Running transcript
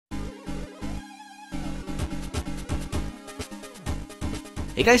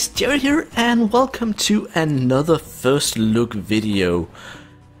Hey guys, Jared here, and welcome to another first look video.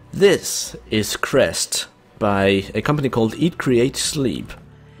 This is Crest by a company called Eat, Create, Sleep,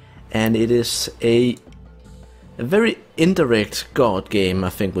 and it is a very indirect god game, I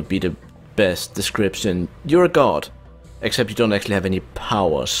think would be the best description. You're a god, except you don't actually have any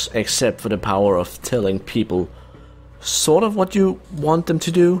powers, except for the power of telling people sort of what you want them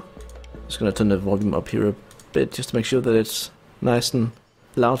to do. Just gonna turn the volume up here a bit just to make sure that it's nice and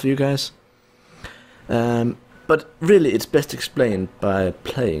loud for you guys. But really it's best explained by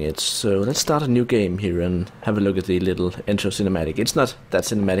playing it. So let's start a new game here and have a look at the little intro cinematic. It's not that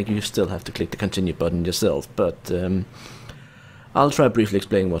cinematic, you still have to click the continue button yourself, but I'll try briefly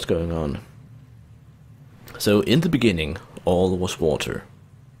explaining what's going on. So in the beginning all was water,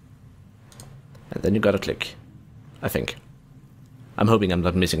 and then you gotta click, I think. I'm hoping I'm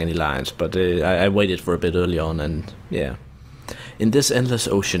not missing any lines, but I waited for a bit early on, and yeah. In this endless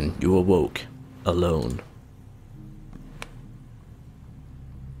ocean, you awoke, alone.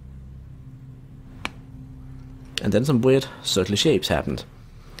 And then some weird circular shapes happened.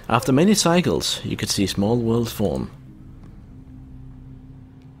 After many cycles, you could see small worlds form.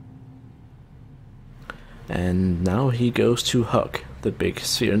 And now he goes to hug the big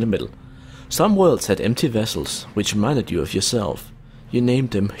sphere in the middle. Some worlds had empty vessels, which reminded you of yourself. You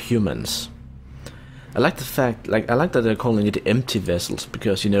named them humans. I like the fact, I like that they're calling it empty vessels,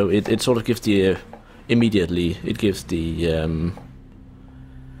 because, you know, it sort of gives the, immediately, it gives the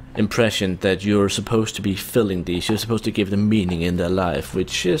impression that you're supposed to be filling these, you're supposed to give them meaning in their life,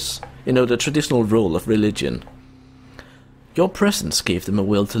 which is, you know, the traditional role of religion. Your presence gave them a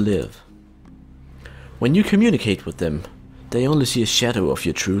will to live. When you communicate with them, they only see a shadow of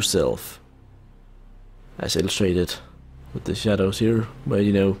your true self. As illustrated with the shadows here, where,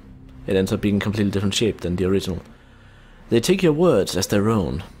 you know, it ends up being a completely different shape than the original. They take your words as their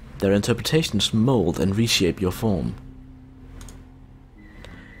own. Their interpretations mold and reshape your form.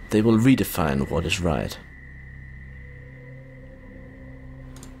 They will redefine what is right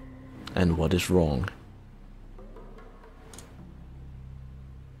and what is wrong.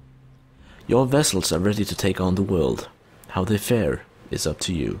 Your vessels are ready to take on the world. How they fare is up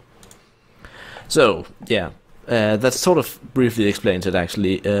to you. So, yeah. That sort of briefly explains it,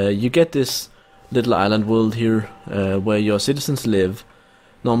 actually. You get this little island world here, where your citizens live.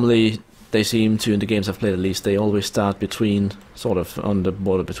 Normally, they seem to, in the games I've played at least, they always start between, sort of on the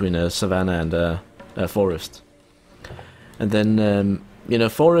border between a savanna and a forest. And then, you know,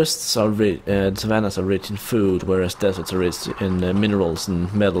 forests are rich, savannas are rich in food, whereas deserts are rich in minerals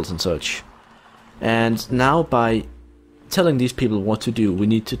and metals and such. And now, by telling these people what to do, we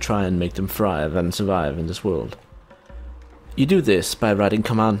need to try and make them thrive and survive in this world. You do this by writing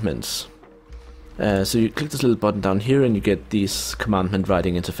commandments. So you click this little button down here and you get this commandment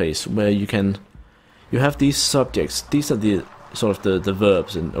writing interface where you have these subjects. These are the sort of the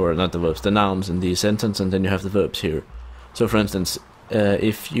verbs, or not the verbs, the nouns in the sentence, and then you have the verbs here. So for instance,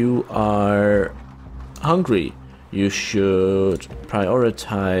 if you are hungry, you should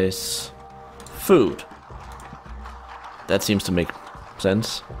prioritize food. That seems to make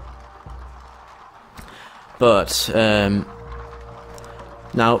sense. But,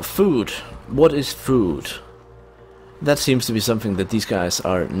 now food. What is food? That seems to be something that these guys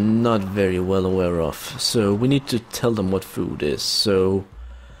are not very well aware of. So we need to tell them what food is. So,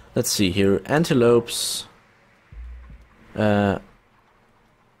 let's see here. Antelopes. Let's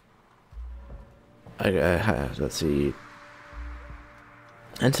see.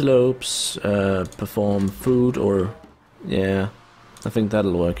 Antelopes perform food, or yeah, I think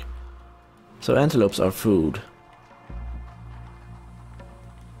that'll work. So antelopes are food.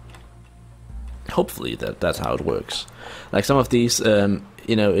 Hopefully that's how it works. Like some of these,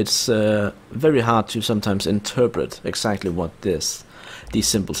 you know, it's very hard to sometimes interpret exactly what these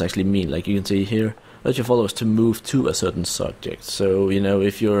symbols actually mean. Like you can see here, urge your followers to move to a certain subject. So, you know,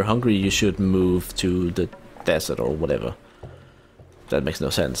 if you're hungry, you should move to the desert or whatever. That makes no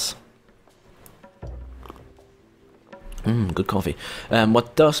sense. Good coffee.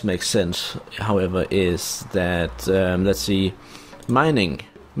 What does make sense, however, is that, let's see, mining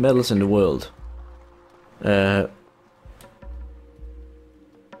metals in the world.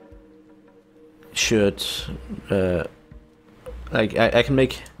 Should, like, I can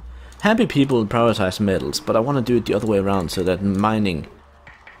make happy people prioritize metals, but I want to do it the other way around, so that mining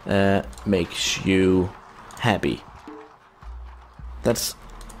makes you happy. That's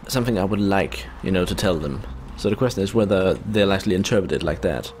something I would like, you know, to tell them. So the question is whether they'll actually interpret it like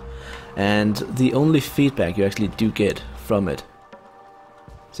that. And the only feedback you actually do get from it.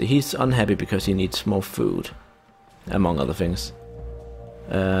 See, he's unhappy because he needs more food, among other things.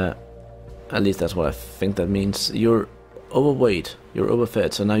 At least that's what I think that means. You're overweight, you're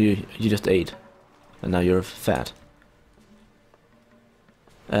overfed, so now you just ate, and now you're fat.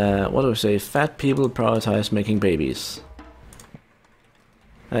 What do we say? Fat people prioritize making babies.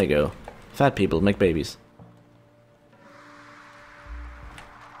 There you go. Fat people make babies.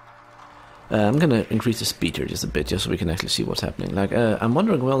 I'm gonna increase the speed here just a bit, just so we can actually see what's happening. Like, I'm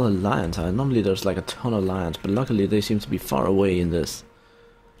wondering where all the lions are. Normally there's like a ton of lions, but luckily they seem to be far away in this.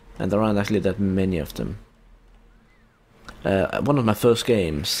 And there aren't actually that many of them. One of my first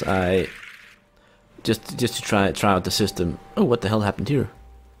games, I... Just to try out the system... Oh, what the hell happened here?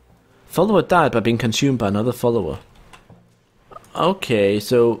 Follower died by being consumed by another follower. Okay,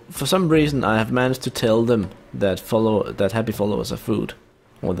 so for some reason I have managed to tell them that happy followers are food.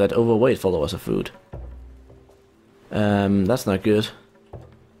 Or that overweight followers are food. That's not good.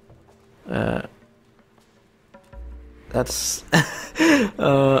 That's...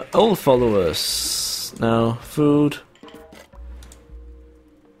 old followers. Now, food.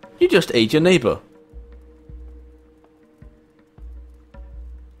 You just ate your neighbor.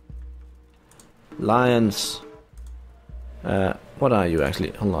 Lions. What are you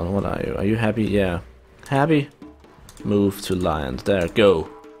actually? Hold on, what are you? Are you happy? Yeah. Happy? Move to lions. There, go.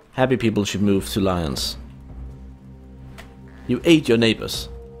 Happy people should move to lions. You ate your neighbors.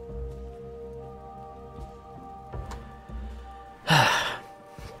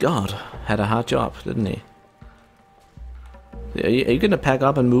 God, had a hard job, didn't he? Are you gonna pack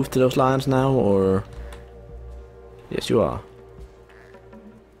up and move to those lions now, or...? Yes, you are.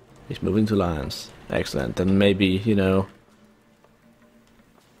 He's moving to lions. Excellent. Then maybe, you know...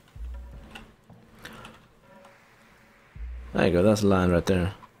 There you go, that's a lion right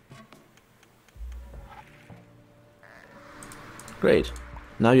there. Great.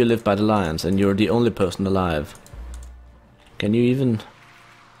 Now you live by the lions, and you're the only person alive. Can you even...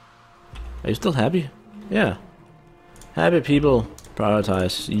 Are you still happy? Yeah. Happy people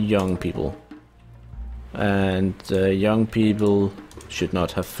prioritize young people. And young people should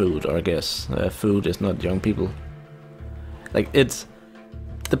not have food, or I guess. Food is not young people. Like, it's...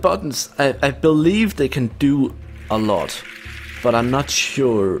 The buttons, I believe they can do a lot. But I'm not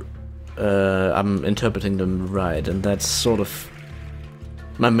sure I'm interpreting them right, and that's sort of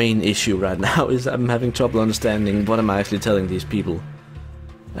my main issue right now, is I'm having trouble understanding what am I actually telling these people.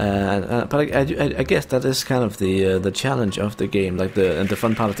 But I guess that is kind of the challenge of the game, like the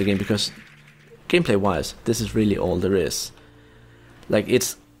fun part of the game, because gameplay-wise, this is really all there is. Like,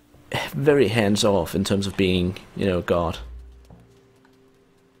 it's very hands-off in terms of being, you know, God.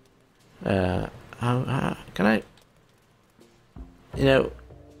 How can I... You know,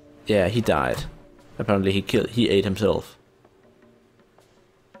 yeah, he died. Apparently he ate himself.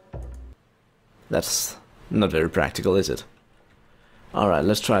 That's not very practical, is it? Alright,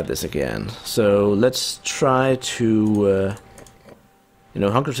 let's try this again. So, let's try to... you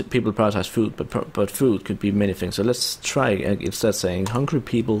know, hungry people prioritize food, but food could be many things. So let's try, instead saying, hungry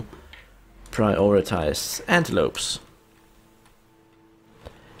people prioritize antelopes.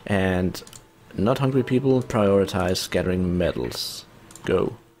 And not hungry people prioritize gathering metals.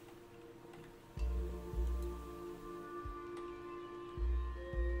 Go.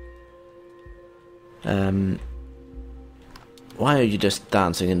 Why are you just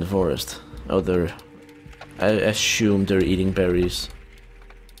dancing in the forest? Oh, I assume they're eating berries.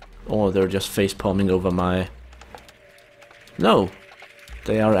 Or they're just face palming over my... No!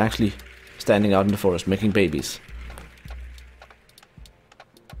 They are actually standing out in the forest making babies.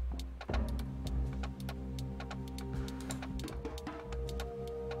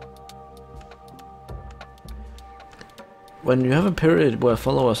 When you have a period where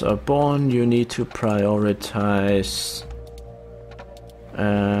followers are born, you need to prioritize...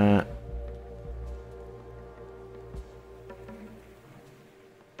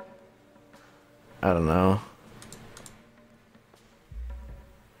 I don't know.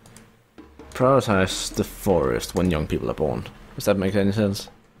 Prioritize the forest when young people are born. Does that make any sense?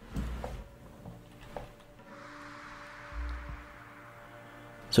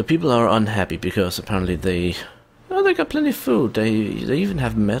 So people are unhappy because apparently they got plenty of food. They even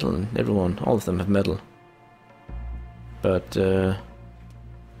have metal, and everyone, all of them have metal. But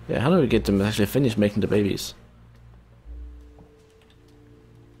yeah, how do we get them to actually finish making the babies?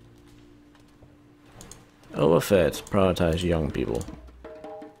 Overfed, prioritize young people.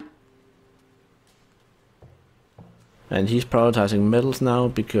 And he's prioritizing metals now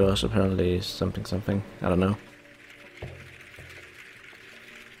because apparently something, I don't know.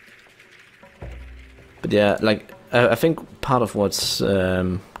 But yeah, like, I think part of what's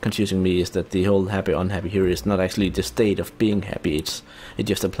confusing me is that the whole happy unhappy here is not actually the state of being happy. It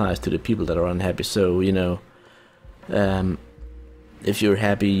just applies to the people that are unhappy. So you know, if you're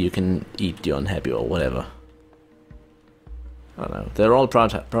happy, you can eat the unhappy or whatever. I don't know. They're all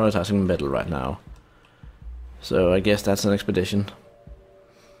prioritizing metal right now. So I guess that's an expedition.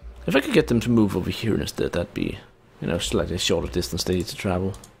 If I could get them to move over here instead, that'd be, you know, slightly shorter distance they need to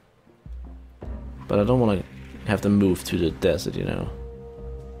travel. But I don't want to have them move to the desert, you know.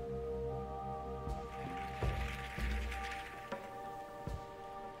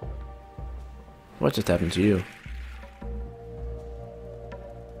 What just happened to you?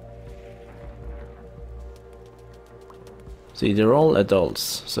 See, they're all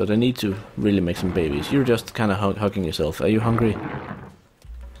adults, so they need to really make some babies. You're just kind of hugging yourself. Are you hungry?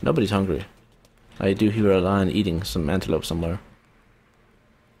 Nobody's hungry. I do hear a lion eating some antelope somewhere.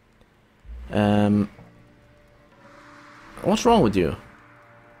 What's wrong with you?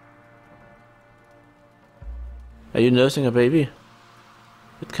 Are you nursing a baby?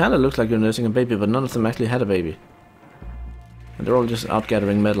 It kind of looks like you're nursing a baby, but none of them actually had a baby. And they're all just out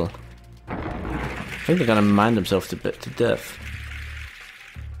gathering metal. I think they're gonna mine themselves to death.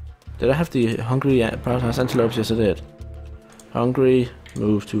 Did I have the hungry prioritized antelopes? Yes, I did. Hungry,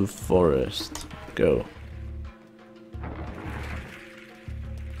 move to forest. Go.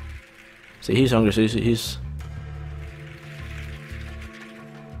 See, he's hungry, so he's...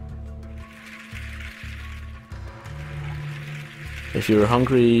 If you're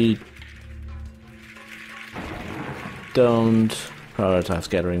hungry, don't prioritize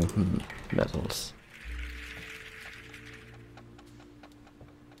gathering metals.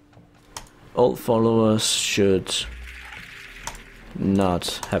 All followers should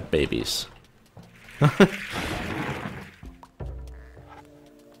not have babies.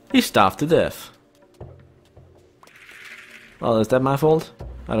 He starved to death. Well, is that my fault?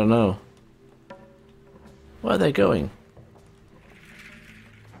 I don't know. Where are they going?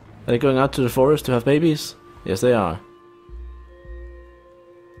 Are they going out to the forest to have babies? Yes, they are.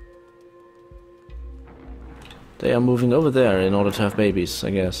 They are moving over there in order to have babies,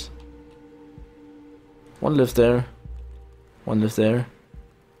 I guess. One lives there. One lives there.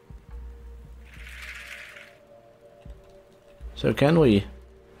 So can we?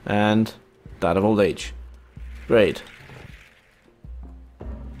 And died of old age. Great.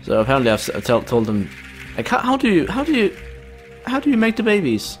 So apparently I've told them, like, how do you make the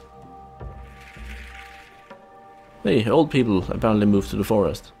babies? Hey, old people apparently moved to the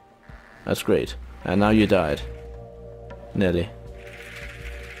forest. That's great. And now you died. Nearly.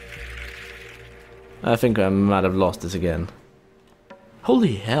 I think I might have lost this again.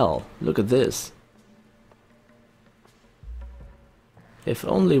 Holy hell, look at this. If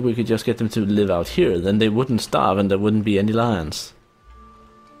only we could just get them to live out here, then they wouldn't starve and there wouldn't be any lions.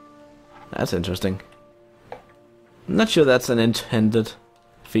 That's interesting. I'm not sure that's an intended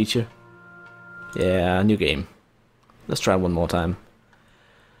feature. Yeah, new game. Let's try one more time.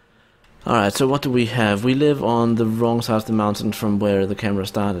 Alright, so what do we have? We live on the wrong side of the mountain from where the camera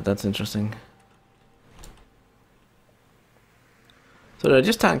started. That's interesting. So they're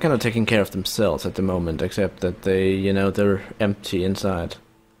just kind of taking care of themselves at the moment, except that they, you know, they're empty inside.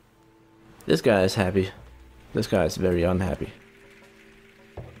 This guy is happy. This guy is very unhappy.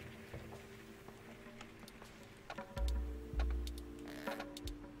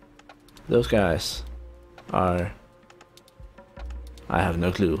 Those guys are... I have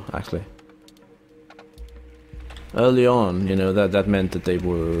no clue, actually. Early on, you know, that meant that they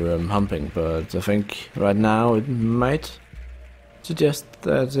were humping, but I think right now it might suggest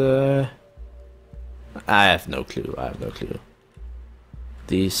that I have no clue. I have no clue.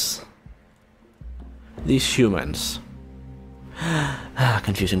 These humans.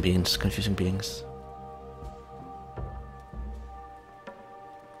 Confusing beings. Confusing beings.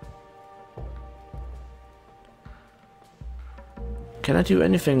 Can I do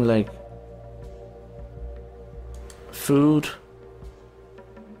anything like food?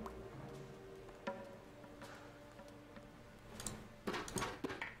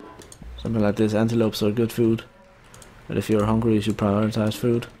 Something like this. Antelopes are good food. But if you're hungry, you should prioritize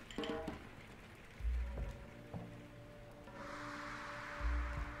food.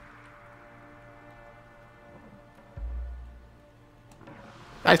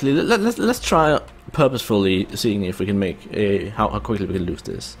 Actually, let's try purposefully seeing if we can make how quickly we can lose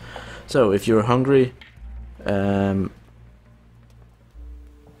this. So if you're hungry,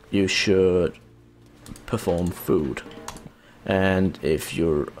 you should perform food, and if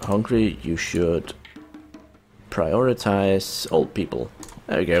you're hungry, you should prioritize old people.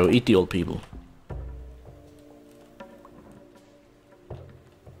 There we go. Eat the old people.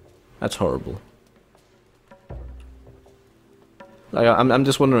 That's horrible. Like, I'm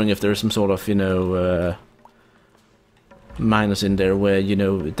just wondering if there's some sort of, you know, minus in there where, you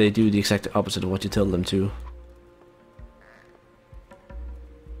know, they do the exact opposite of what you tell them to.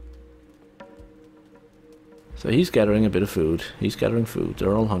 So he's gathering a bit of food. He's gathering food.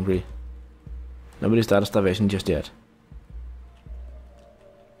 They're all hungry. Nobody's died of starvation just yet.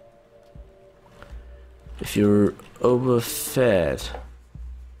 If you're overfed,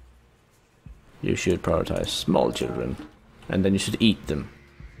 you should prioritize small children. And then you should eat them.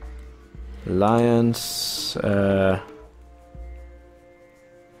 Lions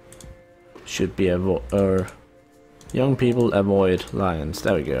should be young people avoid lions.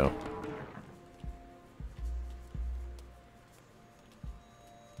 There we go.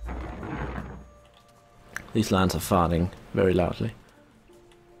 These lions are farting very loudly.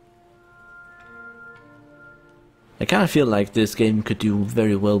 I kind of feel like this game could do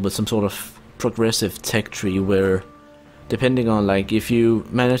very well with some sort of progressive tech tree where, depending on, like, if you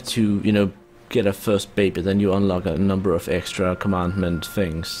manage to, you know, get a first baby, then you unlock a number of extra commandment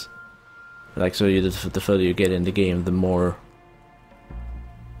things. Like, so the further you get in the game, the more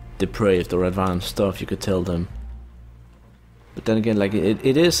depraved or advanced stuff you could tell them. But then again, like,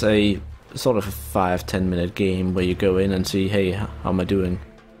 it is a sort of a 5-10 minute game where you go in and see, hey, how am I doing?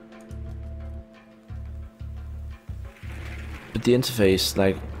 But the interface,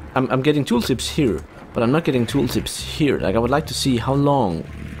 like, I'm getting tooltips here, but I'm not getting tooltips here. Like, I would like to see how long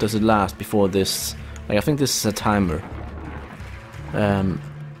does it last before this. Like, I think this is a timer.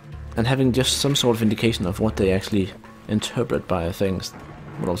 And having just some sort of indication of what they actually interpret by things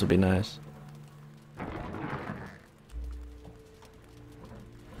would also be nice.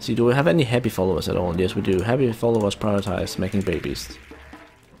 See, do we have any happy followers at all? Yes, we do. Happy followers prioritize making babies.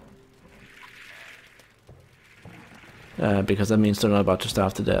 Because that means they're not about to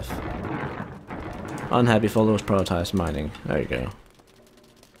starve to death. Unhappy followers prioritize mining. There you go.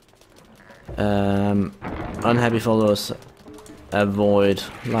 Unhappy followers avoid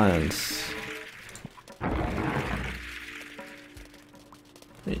lions.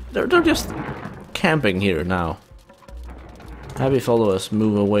 They're just camping here now. Happy followers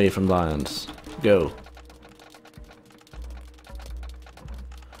move away from lions. Go.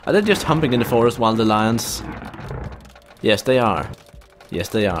 Are they just humping in the forest while the lions... Yes, they are. Yes,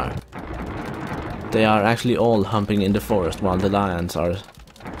 they are. They are actually all humping in the forest while the lions are,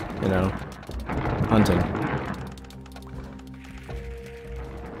 you know, hunting.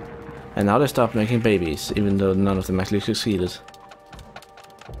 And now they stop making babies, even though none of them actually succeeded.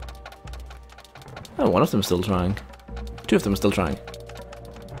 Oh, one of them is still trying. Two of them are still trying.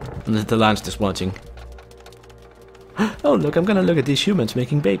 And the lion's just watching. Oh, look, I'm gonna look at these humans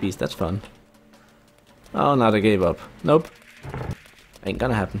making babies. That's fun. Oh, now they gave up. Nope. Ain't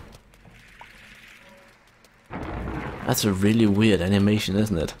gonna happen. That's a really weird animation,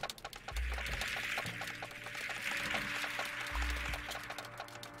 isn't it?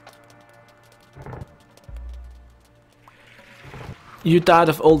 You died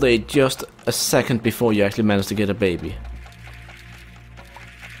of old age just a second before you actually managed to get a baby.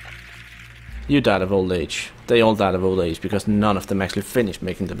 You died of old age. They all died of old age because none of them actually finished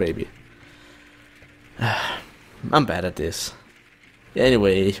making the baby. I'm bad at this.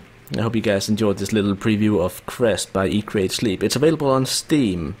 Anyway, I hope you guys enjoyed this little preview of Crest by Eat Create Sleep. It's available on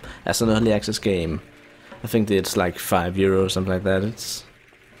Steam as an early access game. I think it's like €5 or something like that.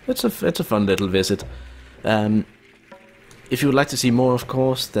 It's a fun little visit. If you would like to see more, of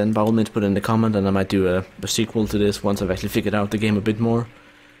course, then by all means put in the comment, and I might do a sequel to this once I've actually figured out the game a bit more.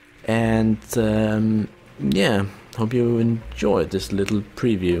 And yeah, hope you enjoyed this little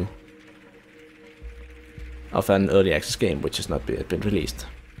preview of an early access game which has not yet been released.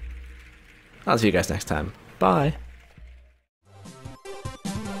 I'll see you guys next time. Bye!